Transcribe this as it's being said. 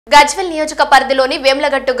గజ్వెల్ నియోజక పరిధిలోని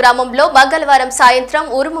వేమ్లగట్టు గ్రామంలో మంగళవారం సాయంత్రం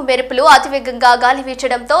ఉరుము మెరుపులు అతివేగంగా గాలి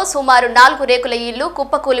వీచడంతో సుమారు 4 రేకుల ఇళ్లు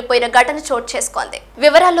కుప్పకూలిపోయిన ఘటన చోటు చేసుకుంది.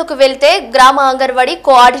 వివరాల్లోకి వెళ్తే గ్రామ అంగన్వాడీ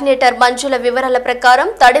కోఆర్డినేటర్ మంజుల వివరాల ప్రకారం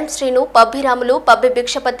తడెం శ్రీను, పబ్బిరాములు, పబ్బి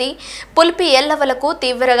భిక్షపతి, పుల్పి ఎల్లవలకు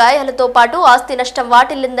తీవ్ర గాయాలతో పాటు ఆస్తి నష్టం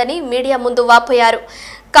వాటిల్లిందని మీడియా ముందు వాపోయారు.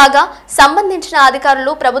 కాగా సంబంధించిన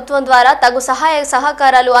అధికారులు ప్రభుత్వం ద్వారా తగు సహాయ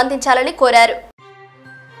సహకారాలు అందించాలని కోరారు.